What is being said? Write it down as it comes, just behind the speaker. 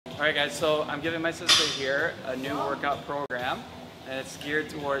Alright guys, so I'm giving my sister here a new workout program, and it's geared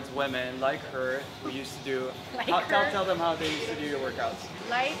towards women like her who used to do, tell them how they used to do your workouts.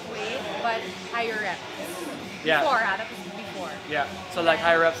 Lightweight, but higher reps. Yeah. Before. Yeah, so like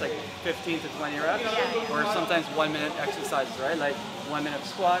high reps, like 15 to 20 reps, yeah. or sometimes 1 minute exercises, right? Like 1 minute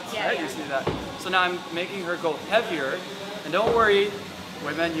squats, right? You used to do that. So now I'm making her go heavier, and don't worry,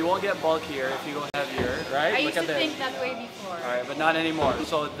 women, you won't get bulkier if you go heavier, right? I used to think that way before. All right, but not anymore.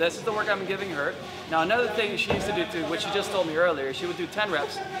 So this is the work I'm giving her. Now another thing she used to do too, which she just told me earlier, she would do 10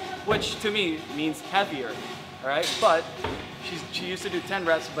 reps, which to me means heavier, all right? But she used to do 10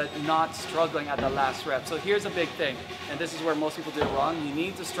 reps, but not struggling at the last rep. So here's a big thing, and this is where most people do it wrong. You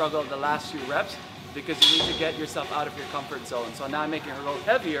need to struggle the last few reps because you need to get yourself out of your comfort zone. So now I'm making her go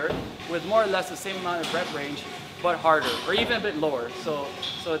heavier with more or less the same amount of rep range, but harder, or even a bit lower. So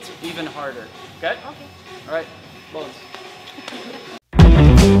it's even harder. Okay? Okay. All right, bones.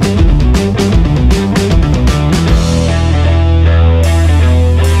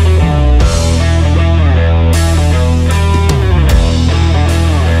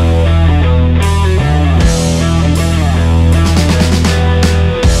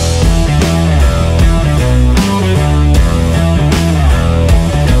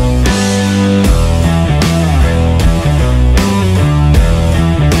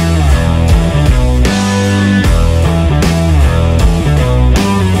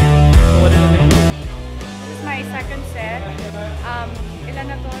 Ilan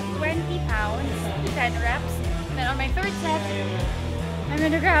na to? 20 pounds, 10 reps. Then on my third set, I'm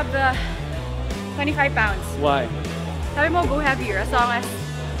gonna grab the 25 pounds. Why? Sabi mo, go heavier as long as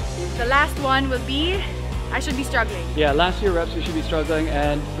the last one will be, I should be struggling. Yeah, last few reps you should be struggling,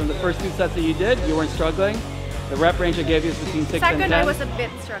 and from the first 2 sets that you did, you weren't struggling. The rep range I gave you is between 6 and 10. Second, I was a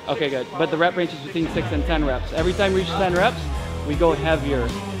bit struggling. Okay, good. But the rep range is between 6 and 10 reps. Every time we reach 10 reps, we go heavier.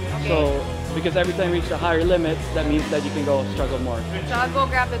 Okay. So, because every time you reach the higher limits, that means that you can go struggle more. So I'll go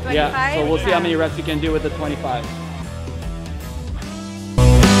grab the 25. Yeah, so we'll see how many reps you can do with the 25.